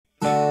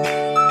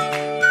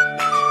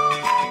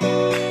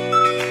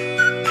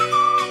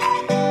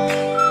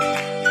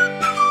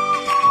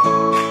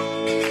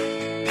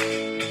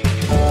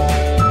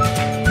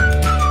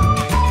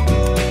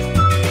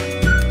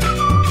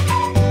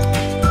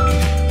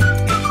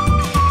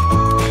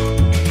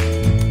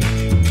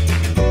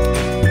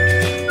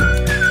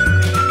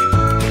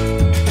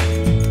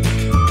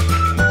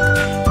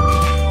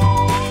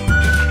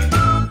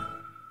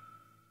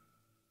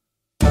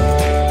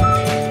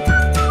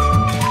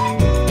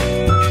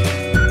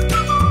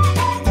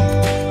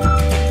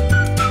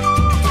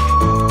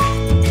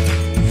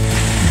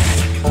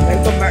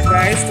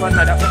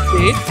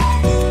update.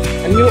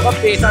 A new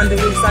update on the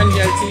Wilson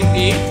Gel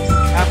TV.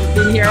 I've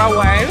been here a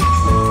while.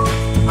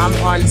 I'm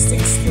on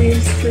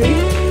 16th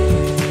Street,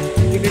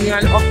 giving you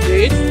an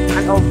update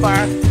on how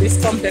far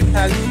this complex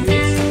has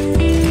reached.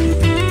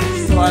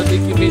 So I'll be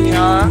giving you a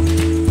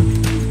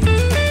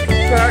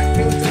short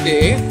view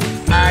today.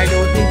 I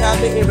don't think I'll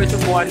be able to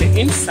go on the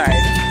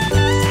inside,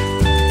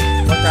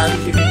 but I'll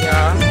be giving you a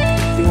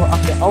view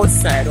of the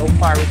outside, how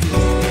far it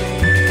is.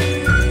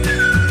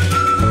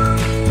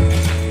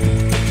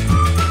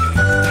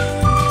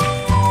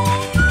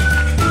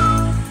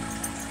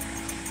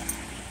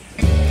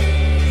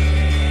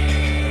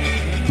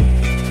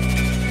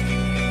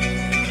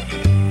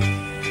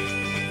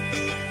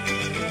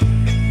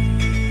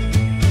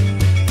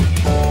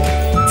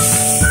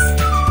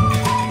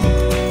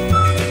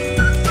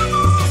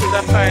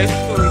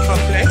 Five-story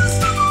complex,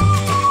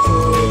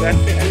 so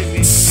that's the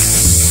elevator,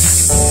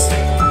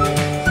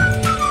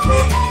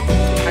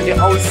 and the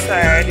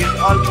outside is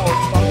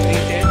almost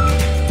completed.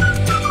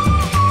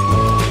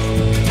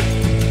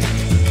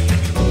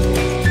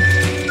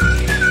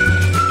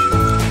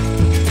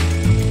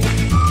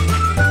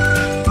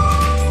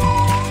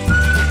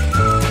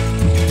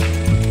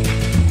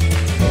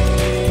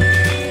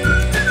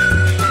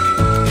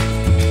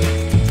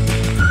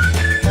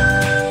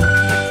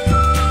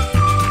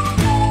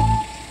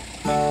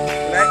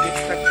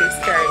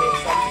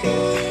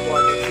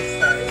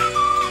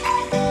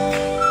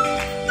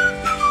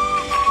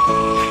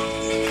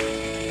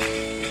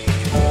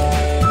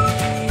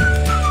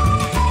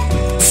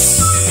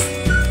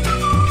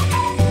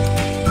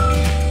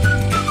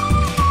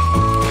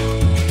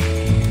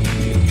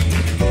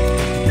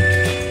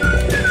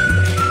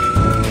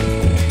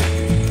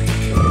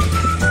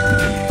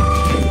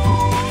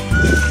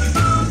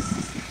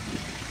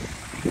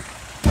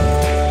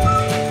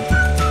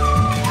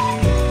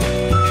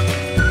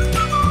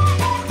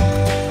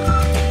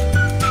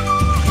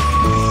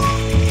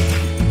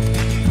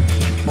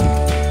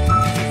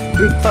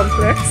 Big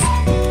complex.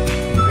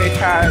 It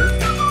has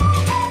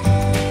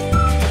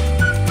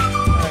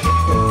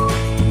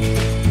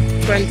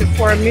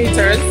 24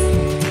 meters.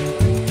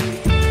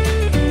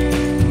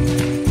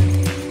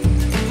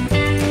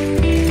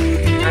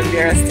 And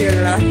they are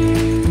still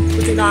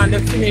putting on the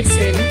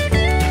finishing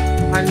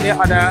on the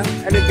other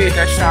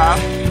elevator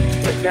shaft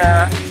with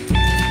the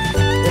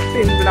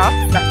pin block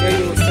that they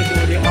use to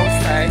do the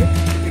outside,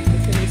 with the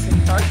finishing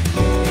touch.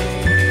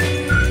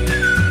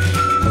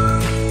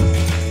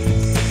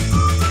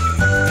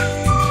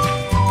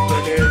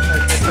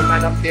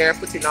 Man up there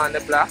putting on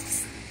the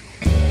blocks.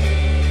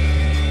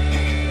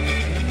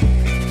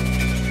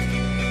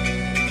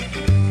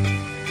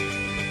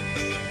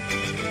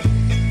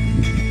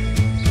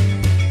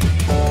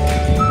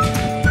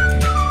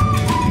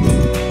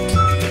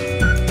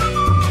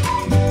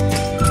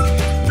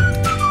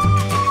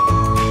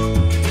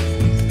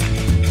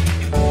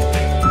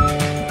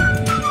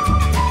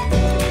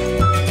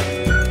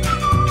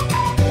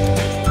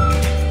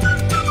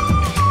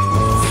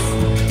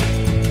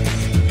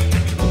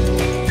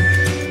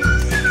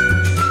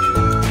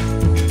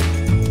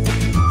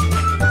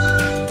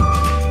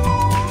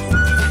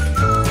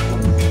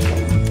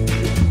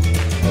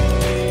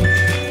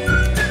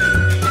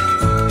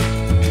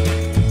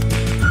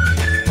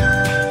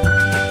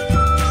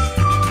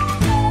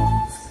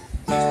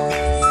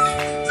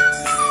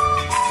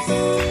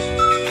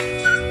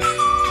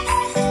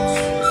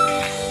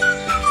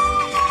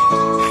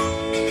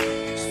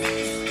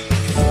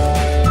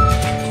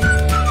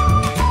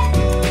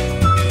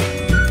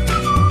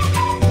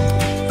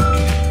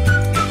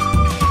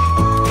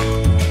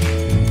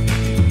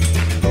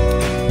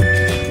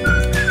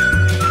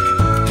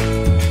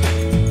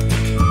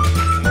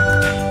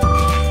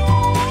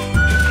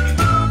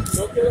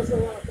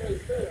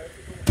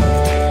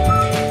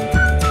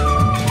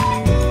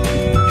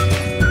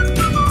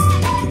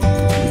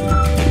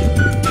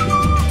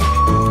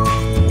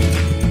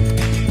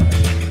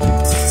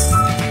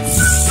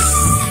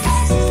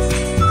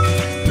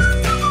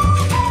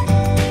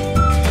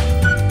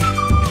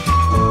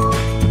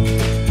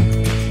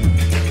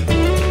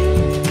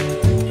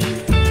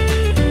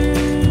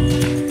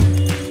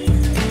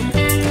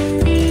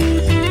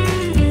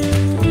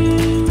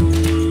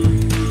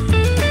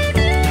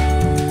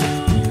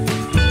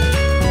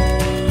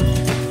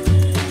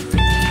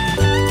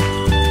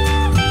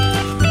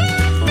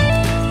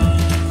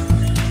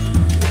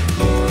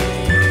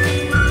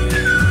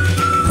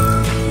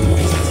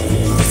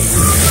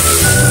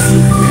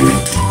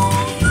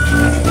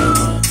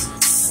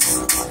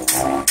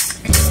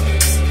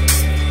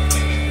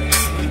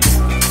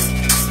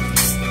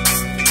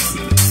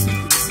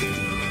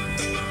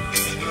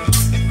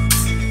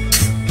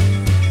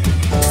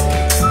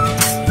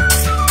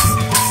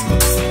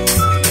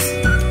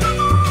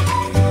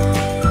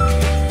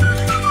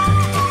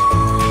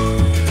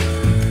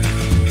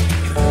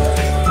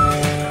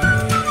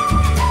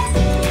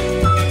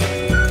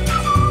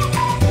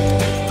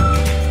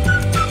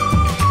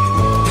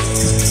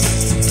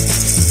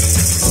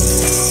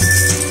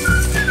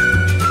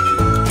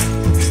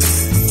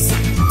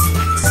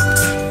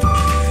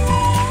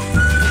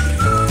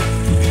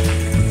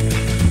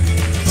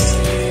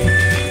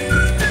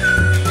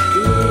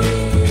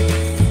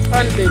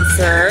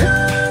 concerned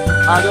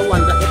are the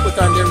ones that they put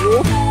on the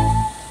roof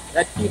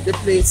that keep the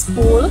place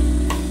cool.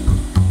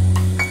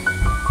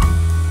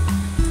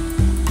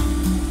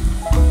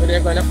 So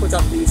they're going to put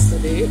up these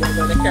today. They're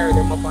going to carry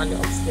them up on the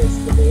upstairs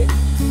today.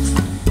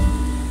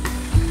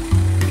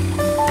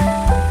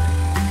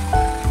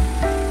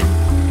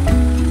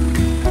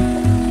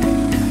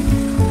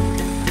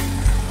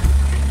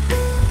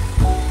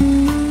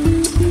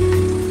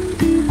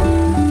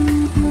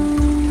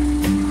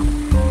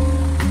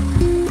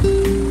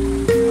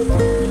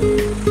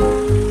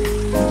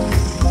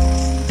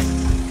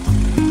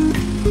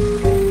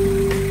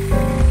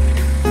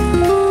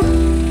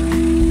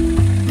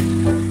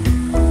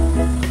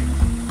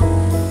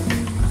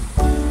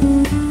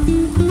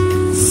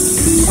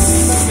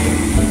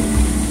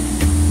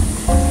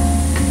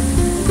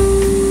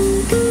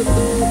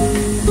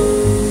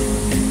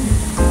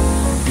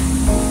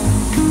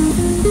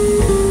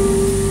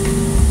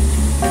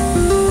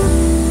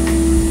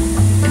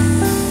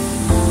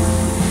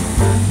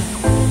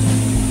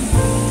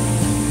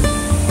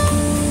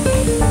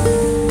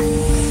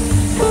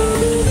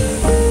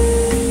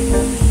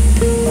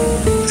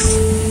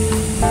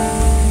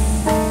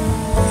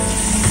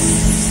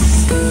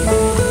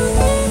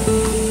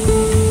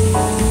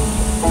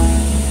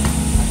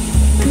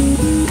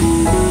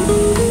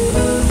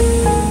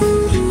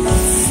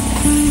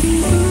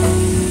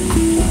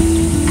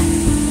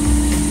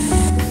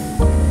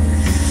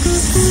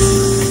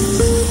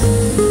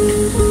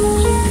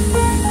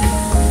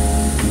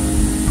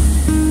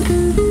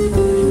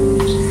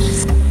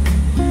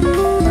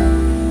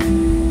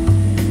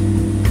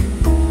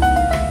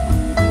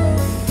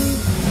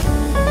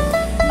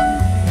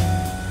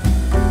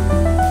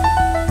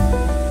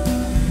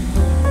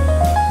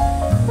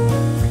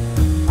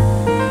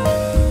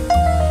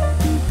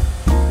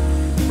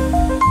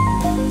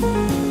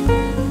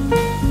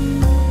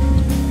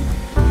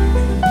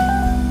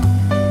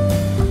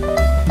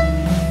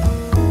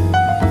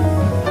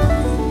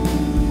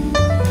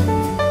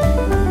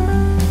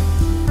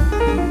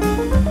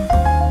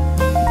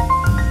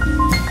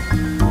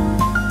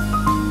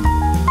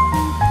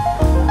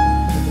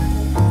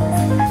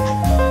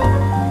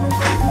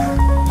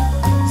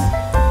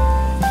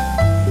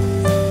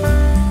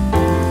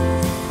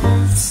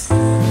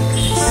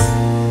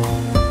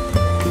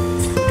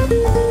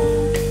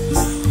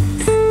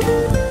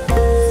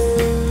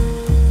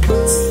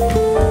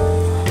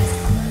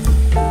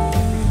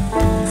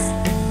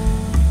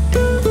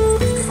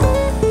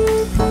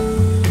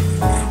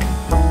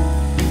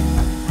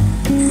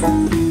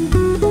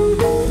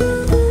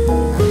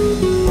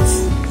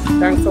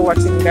 Thanks for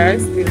watching,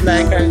 guys. Please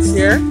like and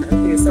share, and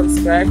please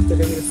subscribe to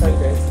the Wilson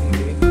Guys.